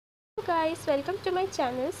guys, welcome to my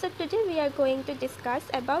channel. So today we are going to discuss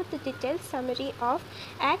about the detailed summary of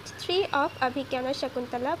Act 3 of Abhijnana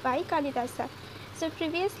Shakuntala by Kalidasa. So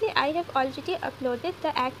previously I have already uploaded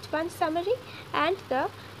the Act 1 summary and the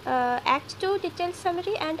Act 2 detailed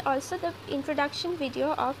summary and also the introduction video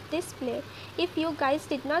of this play. If you guys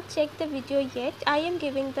did not check the video yet, I am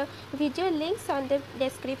giving the video links on the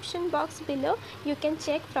description box below. You can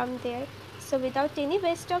check from there. So without any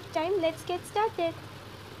waste of time, let's get started.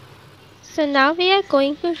 So now we are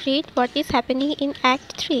going to read what is happening in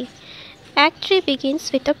Act 3. Act 3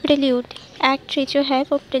 begins with a prelude. Act 3 जो है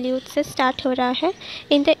वो prelude से start हो रहा है.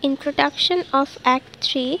 In the introduction of Act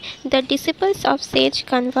 3, the disciples of sage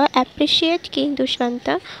Kanva appreciate King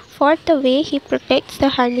Dushwanta for the way he protects the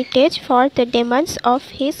hermitage for the demands of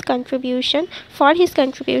his contribution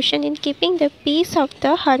in keeping the peace of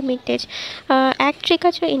the hermitage. Act 3 का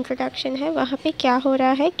जो introduction है वहाँ पे क्या हो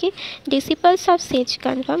रहा है कि disciples of sage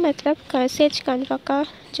Kanva मतलब sage Kanva का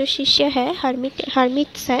जो शिष्य है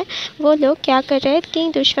हर्मिट्स है वो लोग क्या कर रहे हैं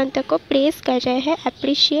किंग दुष्यंत को प्रेस कर रहे हैं,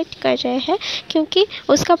 अप्रिशिएट कर रहे हैं क्योंकि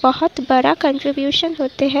उसका बहुत बड़ा कंट्रीब्यूशन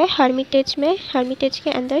होते हैं हर्मिटेज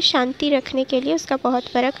के अंदर शांति रखने के लिए उसका बहुत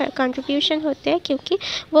बड़ा कंट्रीब्यूशन होते हैं क्योंकि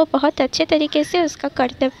वो बहुत अच्छे तरीके से उसका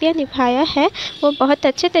कर्तव्य निभाया है, वो बहुत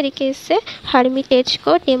अच्छे तरीके से हर्मिटेज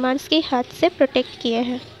को डिमांड्स की हाथ से प्रोटेक्ट किए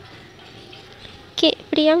हैं.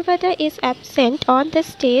 Priyamvada is absent on the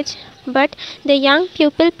stage, but the young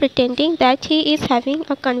pupil pretending that he is having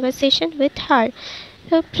a conversation with her.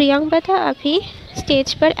 तो प्रियंवदा अभी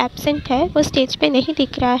स्टेज पर एब्सेंट है, वो स्टेज पे नहीं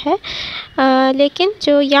दिख रहा है. लेकिन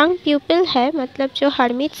जो यंग पीपल है मतलब जो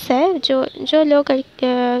हर्मिट्स है, जो लोग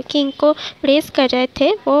किंग को प्रेस कर रहे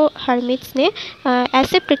थे वो हर्मिट्स ने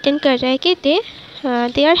ऐसे प्रिटेंड कर रहे हैं कि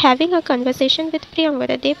they are having a conversation with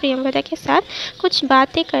Priyamvada. दे प्रियंवदा के साथ कुछ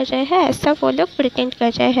बातें कर रहे हैं, ऐसा वो लोग प्रिटेंड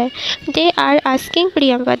कर रहे हैं. They are asking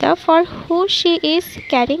Priyamvada for who she is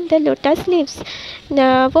carrying the lotus leaves.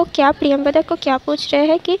 वो क्या प्रियंवदा को क्या पूछ रहे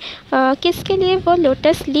हैं कि किसके लिए वो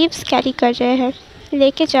लोटस लीव्स कैरी कर रहे हैं,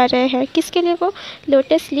 लेके जा रहे हैं, किसके लिए वो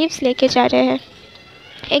लोटस लीव्स लेके जा रहे हैं.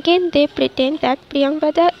 Again they pretend that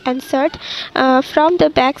Priyamvada answered from the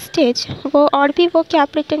backstage. वो और भी वो क्या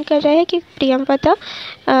pretend कर रहे हैं कि प्रियंवदा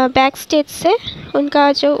backstage से उनका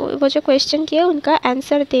वो जो क्वेश्चन किया उनका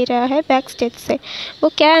आंसर दे रहा है backstage से. वो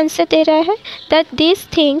क्या आंसर दे रहा है that these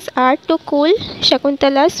things are to cool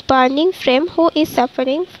शकुंतला's burning frame who is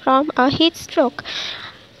suffering from a heat stroke.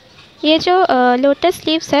 ये जो लोटस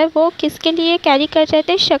लीव्स है वो किसके लिए कैरी कर रहे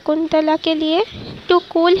थे, शकुंतला के लिए. To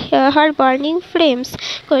cool her burning flames.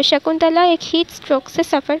 Shakuntala एक हीट स्ट्रोक से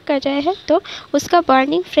सफ़र कर रहे हैं तो उसका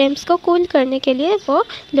बर्निंग फ्लेम्स को कूल करने के लिए वो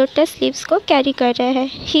लोटस लीव्स को कैरी कर रहे हैं.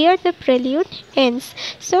 Here the prelude ends.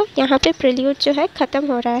 सो यहाँ पे प्रेल्यूड जो है ख़त्म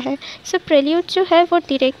हो रहा है. सो प्रेल्यूड जो है वो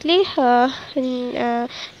डायरेक्टली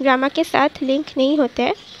ड्रामा के साथ लिंक नहीं होते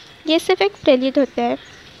हैं, ये सिर्फ एक प्रेल्यूड होता है.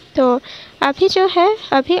 तो अभी जो है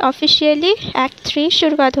अभी ऑफिशियली एक्ट 3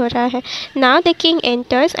 शुरुआत हो रहा है. Now the king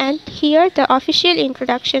enters and here the official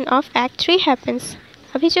introduction of act 3 happens.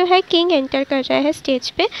 अभी जो है किंग एंटर कर रहा है स्टेज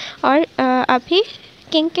पे और अभी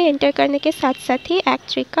किंग के एंटर करने के साथ साथ ही एक्ट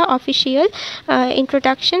 3 का ऑफिशियल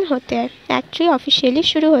इंट्रोडक्शन होते हैं. एक्ट 3 ऑफिशियली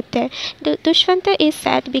शुरू होते हैं. Dushyant is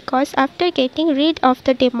sad because after getting read of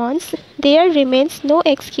the डेमॉन्स there remains no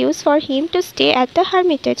excuse for him to stay at the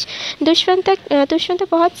Hermitage. Dushyant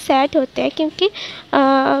बहुत सैड होते हैं क्योंकि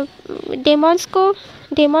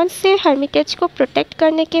डेमॉन्स से हर्मिटेज को प्रोटेक्ट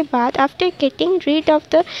करने के बाद after getting read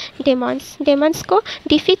of the डेमॉन्स को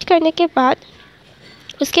डिफीट करने के बाद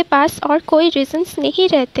उसके पास और कोई रीज़न्स नहीं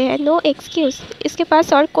रहते हैं. No excuse. इसके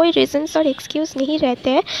पास और कोई रीज़न्स और एक्सक्यूज़ नहीं रहते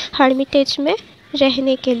हैं हर्मिटेज में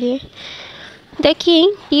रहने के लिए. The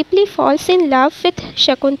king deeply falls in love with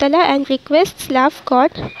Shakuntala and requests love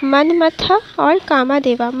God Manmatha और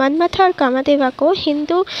कामादेवा. मनमथा और कामादेवा को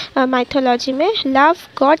हिंदू माइथोलॉजी में लव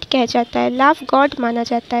गॉड कहा जाता है, लव गॉड माना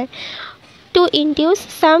जाता है. To induce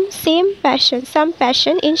some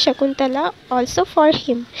passion in Shakuntala also for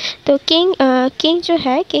him. तो किंग जो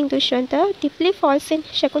है king Dushyant deeply falls in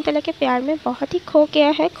Shakuntala के प्यार में बहुत ही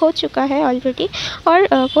खो चुका है ऑलरेडी. और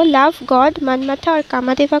वो लव गॉड मनमथा और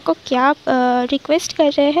कामादेवा को क्या रिक्वेस्ट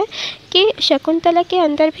कर रहे हैं कि शकुंतला के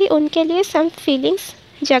अंदर भी उनके लिए सम फीलिंग्स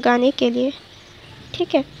जगाने के लिए.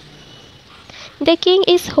 ठीक है. The king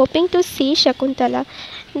is hoping to सी शकुंतला.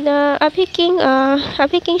 अभी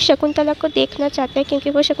किंग शकुंतला को देखना चाहते हैं क्योंकि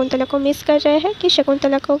वो शकुंतला को मिस कर रहे हैं कि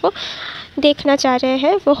शकुंतला को वो देखना चाह रहे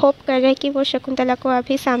हैं. वो होप कर रहे हैं कि वो शकुंतला को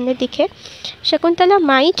अभी सामने दिखे. Shakuntala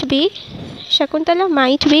might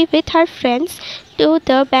be with her friends to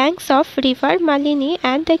the banks of river Malini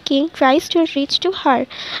and the king tries to reach to her.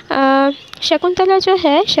 Shakuntala जो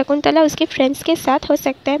है, शकुंतला उसके फ्रेंड्स के साथ हो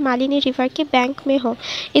सकता है मालिनी रिवर के बैंक में हो,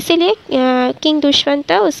 इसीलिए किंग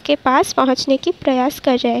दुष्यंत उसके पास पहुंचने की प्रयास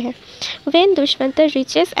कर रहे हैं. When Dushwanta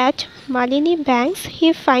reaches at Malini banks,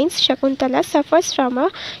 he finds Shakuntala suffers from a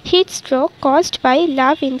heat stroke caused by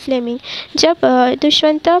lava inflaming. जब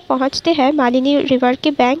दुष्यंत पहुंचते हैं मालिनी रिवर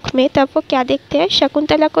के बैंक में, तब वो क्या देखते हैं,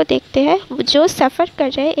 शकुंतला को देखते हैं जो सफ़र कर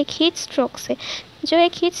रहे हैं एक हीट स्ट्रोक से. जो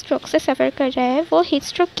एक हीट स्ट्रोक से सफ़र कर रहा है, वो हीट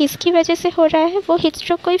स्ट्रोक किसकी वजह से हो रहा है? वो हीट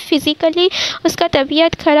स्ट्रोक कोई फिज़िकली उसका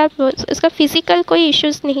तबीयत ख़राब, उसका फिज़िकल कोई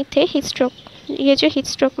इश्यूज़ नहीं थे. हीट स्ट्रोक, ये जो हीट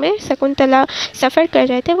स्ट्रोक में शकुंतला सफ़र कर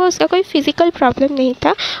रहे थे, वो उसका कोई फिज़िकल प्रॉब्लम नहीं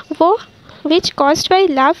था. वो विच कॉज्ड बाई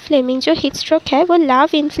लाव फ्लेमिंग, जो हीट स्ट्रोक है वो लाव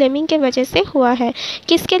इन्फ्लेमिंग के वजह से हुआ है.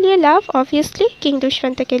 किसके लिए लाव? ऑब्वियसली किंग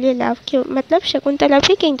दुष्यंत के लिए लाव. क्यों? मतलब शकुंतला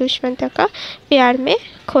भी किंग दुष्यंत का प्यार में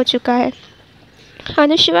खो चुका है.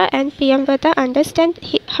 Anushva and Priyamvada understand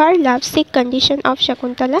her lovesick condition of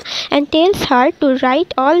Shakuntala and tells her to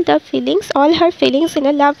write all her feelings in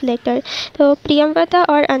a love letter. तो प्रियमवदा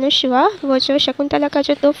और अनुष्वा, वो जो शकुंतला का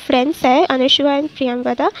जो दो फ्रेंड्स है, अनुष्वा एंड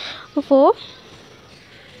प्रियमवदा,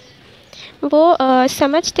 वो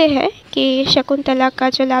समझते हैं कि शकुंतला का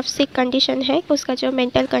जो लवसिक कंडीशन है, उसका जो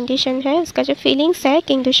मेंटल कंडीशन है, उसका जो फीलिंग्स है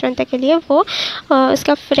किंग दुष्यंत के लिए, वो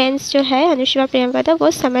उसका फ्रेंड्स जो है अनुष्वा प्रियमवदा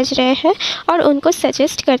वो समझ रहे हैं और उनको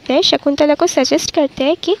सजेस्ट करते हैं, शकुंतला को सजेस्ट करते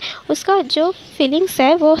हैं कि उसका जो फीलिंग्स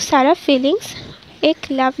है वो सारा फीलिंग्स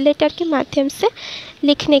एक लव लेटर के माध्यम से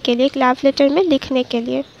लिखने के लिए, एक लव लेटर में लिखने के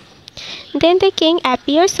लिए. Then the king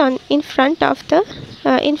appears in front of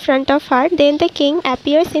her. Then the king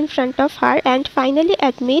appears in front of her and finally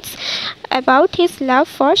admits about his love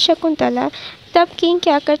for Shakuntala. तब किंग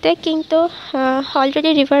क्या करते हैं, किंग तो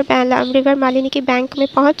ऑलरेडी रिवर मालिनी की बैंक में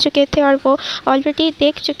पहुंच चुके थे और वो ऑलरेडी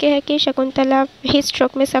देख चुके हैं कि शकुंतला हीट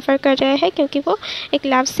स्ट्रोक में सफ़र कर रहे हैं क्योंकि वो एक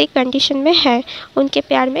लवसिक कंडीशन में है, उनके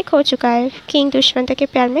प्यार में खो चुका है, किंग दुष्यंत के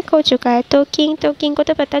प्यार में खो चुका है. तो किंग को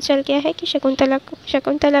तो पता चल गया है कि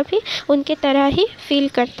शकुंतला भी उनके तरह ही फील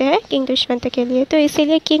करते हैं किंग दुष्यंत के लिए. तो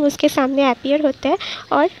इसीलिए किंग उसके सामने अपीयर होते हैं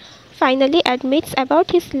और finally admits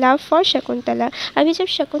about his love for Shakuntala. अभी जब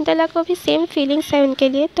शकुंतला को भी सेम फीलिंग्स है उनके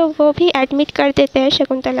लिए, तो वो भी एडमिट कर देते हैं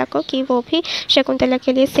शकुंतला को कि वो भी शकुंतला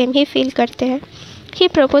के लिए सेम ही फील करते हैं. ही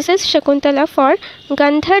प्रपोजेस शकुंतला फॉर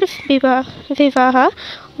गंधर्व विवाह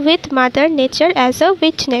with mother nature as a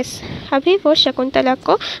witness. अभी वो शकुंतला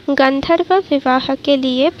को गंधर्व विवाह के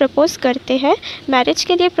लिए प्रपोज करते हैं, मैरिज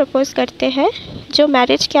के लिए प्रपोज करते हैं. जो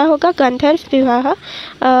मैरिज क्या होगा? गंधर्व विवाह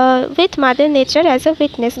with mother nature as a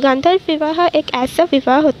witness. गंधर्व विवाह एक ऐसा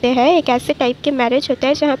विवाह होते हैं, एक ऐसे टाइप के मैरिज होते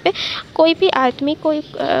हैं जहाँ पे कोई भी आदमी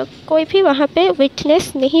कोई भी वहाँ पे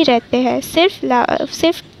विटनेस नहीं रहते हैं,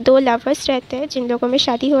 सिर्फ दो लवर्स रहते हैं. जिन लोगों में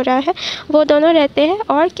शादी हो रहा है वो दोनों रहते हैं.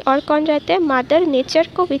 और कौन रहते हैं? मदर नेचर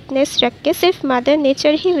को विटनेस रख के, सिर्फ मदर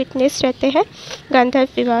नेचर ही विटनेस रहते हैं गंधर्व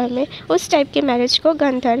विवाह में. उस टाइप के मैरिज को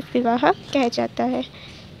गंधर्व विवाह कहा जाता है.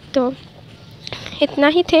 तो इतना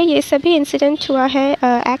ही थे, ये सभी इंसिडेंट हुआ है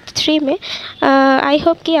एक्ट 3 में. आई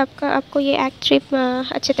होप कि आपको ये एक्ट 3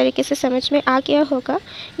 अच्छे तरीके से समझ में आ गया होगा.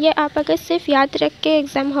 ये आप अगर सिर्फ याद रख के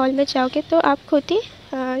एग्ज़ाम हॉल में जाओगे तो आप खुद ही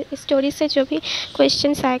स्टोरी से जो भी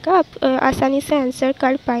क्वेश्चंस आएगा आप आसानी से आंसर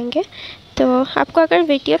कर पाएंगे. तो आपको अगर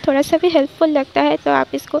वीडियो थोड़ा सा भी हेल्पफुल लगता है तो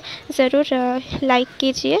आप इसको ज़रूर लाइक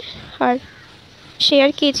कीजिए और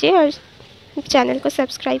शेयर कीजिए और चैनल को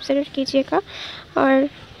सब्सक्राइब ज़रूर कीजिएगा. और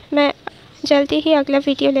मैं जल्दी ही अगला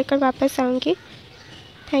वीडियो लेकर वापस आऊँगी.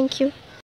 Thank you.